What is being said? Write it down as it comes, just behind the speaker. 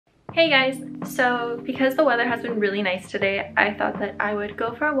Hey guys! So because the weather has been really nice today, I thought that I would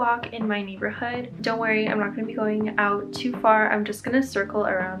go for a walk in my neighborhood. Don't worry, I'm not going to be going out too far. I'm just going to circle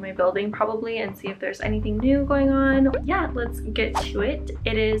around my building probably and see if there's anything new going on. Yeah, let's get to it.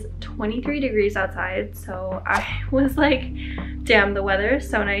 It is 23 degrees outside, so I was like, damn, the weather is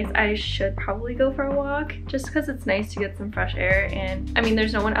so nice. I should probably go for a walk just because it's nice to get some fresh air. And I mean,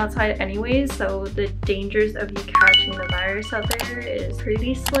 there's no one outside anyways, so the dangers of you catching the virus out there is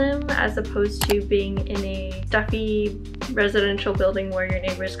pretty slim as opposed to being in a stuffy residential building where your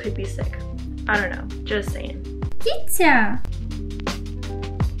neighbors could be sick. I don't know, just saying. Kitya!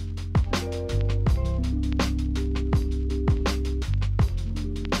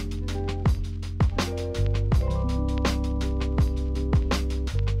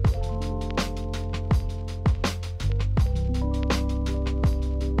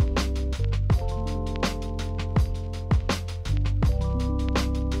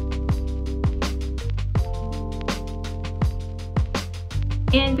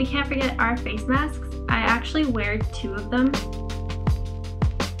 And we can't forget our face masks. I actually wear 2 of them.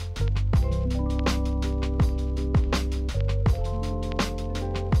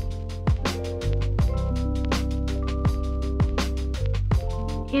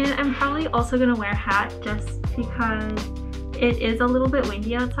 And I'm probably also gonna wear a hat just because it is a little bit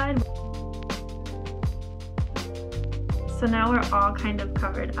windy outside. So now we're all kind of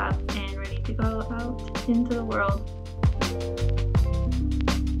covered up and ready to go out into the world.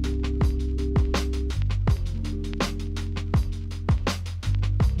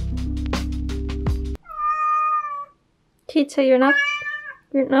 Kita, you're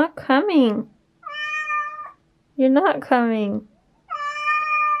not coming. You're not coming.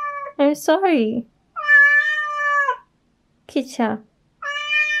 I'm sorry. Kita.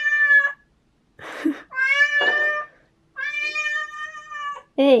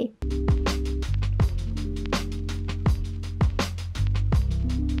 Hey.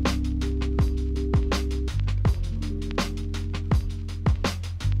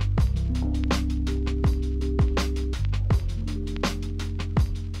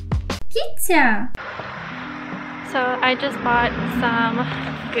 Kitya! So I just bought some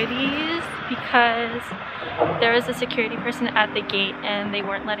goodies because there was a security person at the gate and they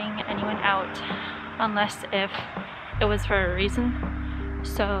weren't letting anyone out unless if it was for a reason.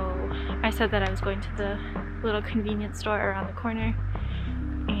 So I said that I was going to the little convenience store around the corner,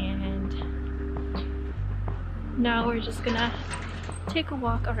 and now we're just gonna take a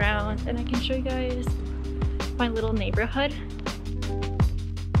walk around and I can show you guys my little neighborhood.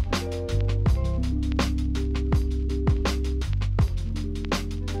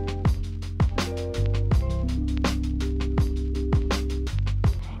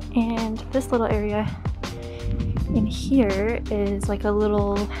 And this little area in here is like a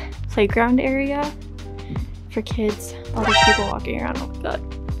little playground area for kids. All these people walking around, oh my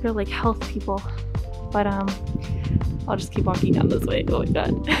god, they're like health people. But I'll just keep walking down this way, oh my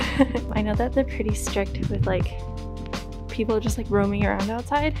god. I know that they're pretty strict with like people just like roaming around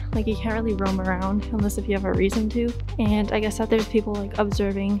outside. Like you can't really roam around unless if you have a reason to. And I guess that there's people like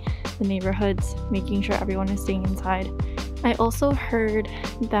observing the neighborhoods, making sure everyone is staying inside. I also heard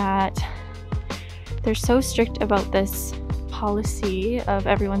that they're so strict about this policy of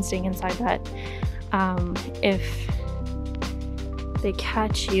everyone staying inside that if they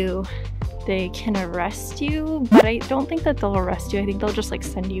catch you, they can arrest you, but I don't think that they'll arrest you. I think they'll just like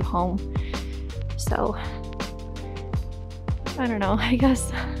send you home. So I don't know, I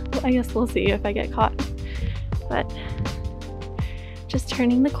guess we'll see if I get caught. But just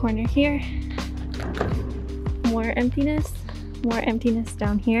turning the corner here. More emptiness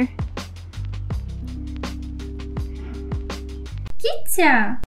down here.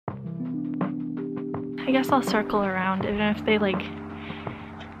 Kitya! I guess I'll circle around, even if they like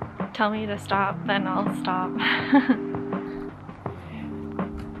tell me to stop, then I'll stop.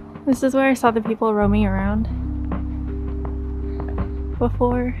 This is where I saw the people roaming around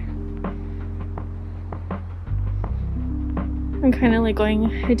before. I'm kind of like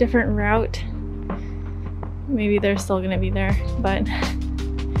going a different route. Maybe they're still gonna be there, but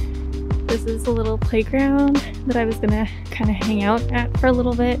this is a little playground that I was gonna kind of hang out at for a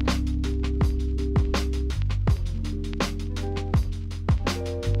little bit.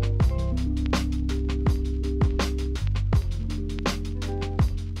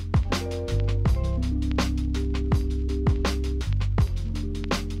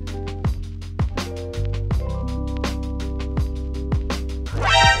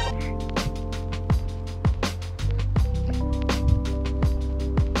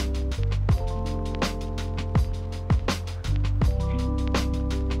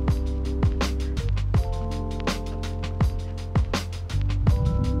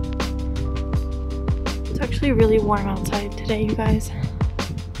 actually really warm outside today, you guys.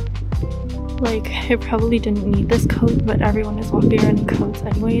 Like, I probably didn't need this coat, but everyone is walking around in coats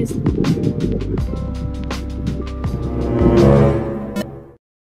anyways.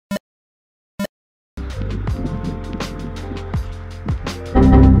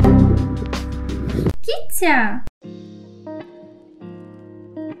 Kitya!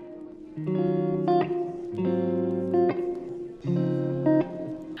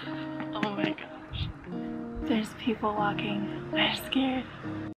 Oh my gosh. There's people walking. I'm scared.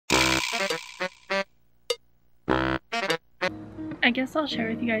 I guess I'll share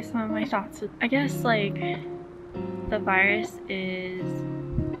with you guys some of my thoughts. I guess like the virus is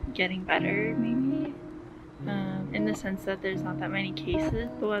getting better maybe, in the sense that there's not that many cases.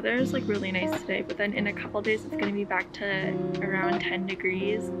 The weather is like really nice today, but then in a couple days it's gonna be back to around 10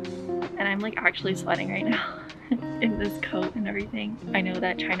 degrees and I'm like actually sweating right now in this coat and everything. I know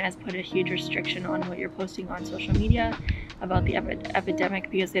that China has put a huge restriction on what you're posting on social media about the epidemic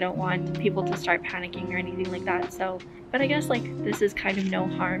because they don't want people to start panicking or anything like that. So, but I guess like this is kind of no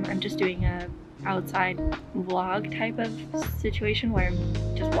harm. I'm just doing a outside vlog type of situation where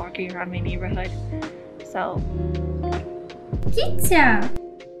I'm just walking around my neighborhood. So, Kitya!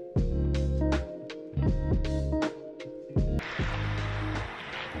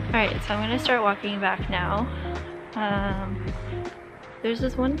 alright, so I'm gonna start walking back now. There's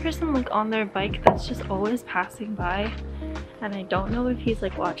this one person like on their bike that's just always passing by, and I don't know if he's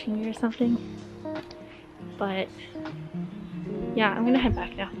like watching me or something, but yeah, I'm gonna head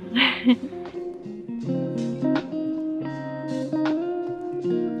back now.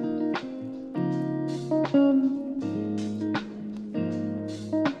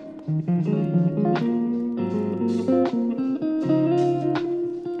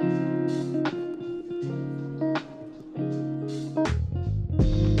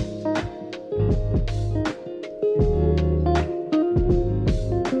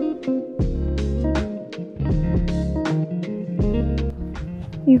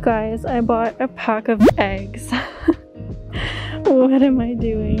 You guys, I bought a pack of eggs. What am I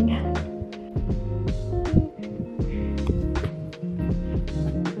doing?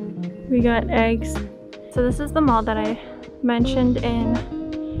 We got eggs. So this is the mall that I mentioned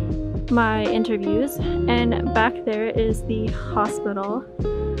in my interviews, and back there is the hospital.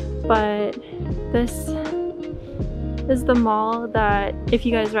 But this is the mall that, if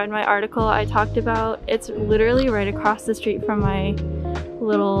you guys read my article, I talked about. It's literally right across the street from my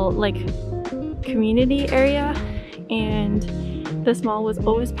little like community area, and this mall was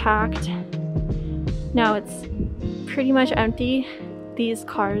always packed. Now it's pretty much empty. These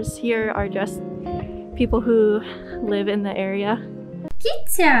cars here are just people who live in the area.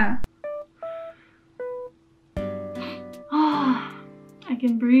 Kitya! Oh, I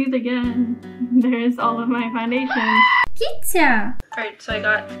can breathe again. There's all of my foundation. Kitya! Alright, so I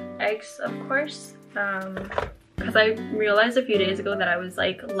got eggs, of course. Because I realized a few days ago that I was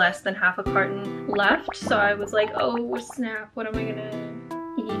like less than half a carton left, so I was like, oh snap, what am I gonna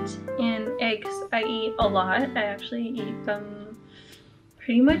eat? And eggs, I eat a lot. I actually eat them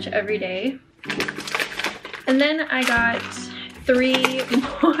pretty much every day. And then I got 3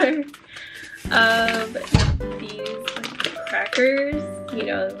 more of these like, crackers, you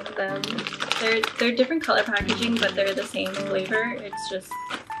know them. They're different color packaging, but they're the same flavor. It's just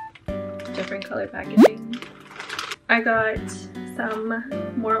different color packaging. I got some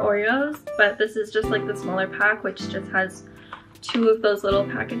more Oreos, but this is just like the smaller pack, which just has 2 of those little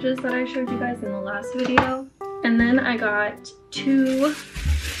packages that I showed you guys in the last video. And then I got 2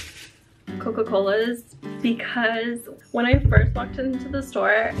 Coca-Colas because when I first walked into the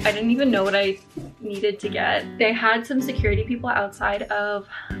store, I didn't even know what I needed to get. They had some security people outside of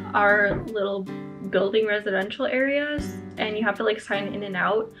our little building residential areas, and you have to like sign in and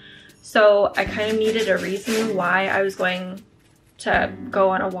out. So I kind of needed a reason why I was going to go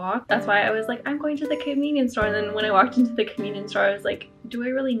on a walk. That's why I was like, I'm going to the convenience store. And then when I walked into the convenience store, I was like, do I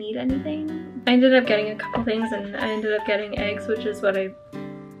really need anything? I ended up getting a couple things, and I ended up getting eggs, which is what I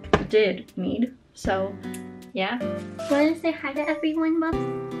did need. So yeah. Wanna say hi to everyone, Bubs?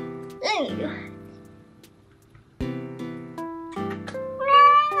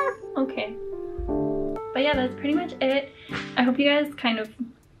 Okay. But yeah, that's pretty much it. I hope you guys kind of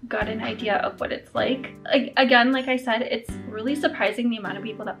got an idea of what it's like. Again, like I said, it's really surprising the amount of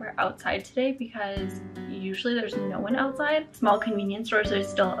people that were outside today, because usually there's no one outside. Small convenience stores are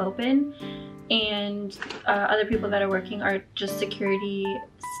still open, and other people that are working are just security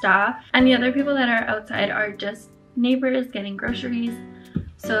staff, and the other people that are outside are just neighbors getting groceries.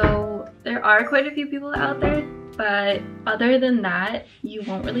 So there are quite a few people out there, but other than that, you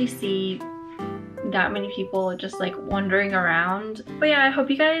won't really see that many people just like wandering around. But yeah, I hope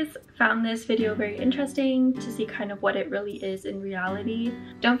you guys found this video very interesting to see kind of what it really is in reality.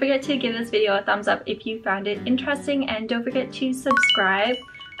 Don't forget to give this video a thumbs up if you found it interesting, and don't forget to subscribe.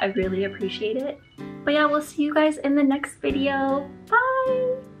 I really appreciate it. But yeah, we'll see you guys in the next video. Bye!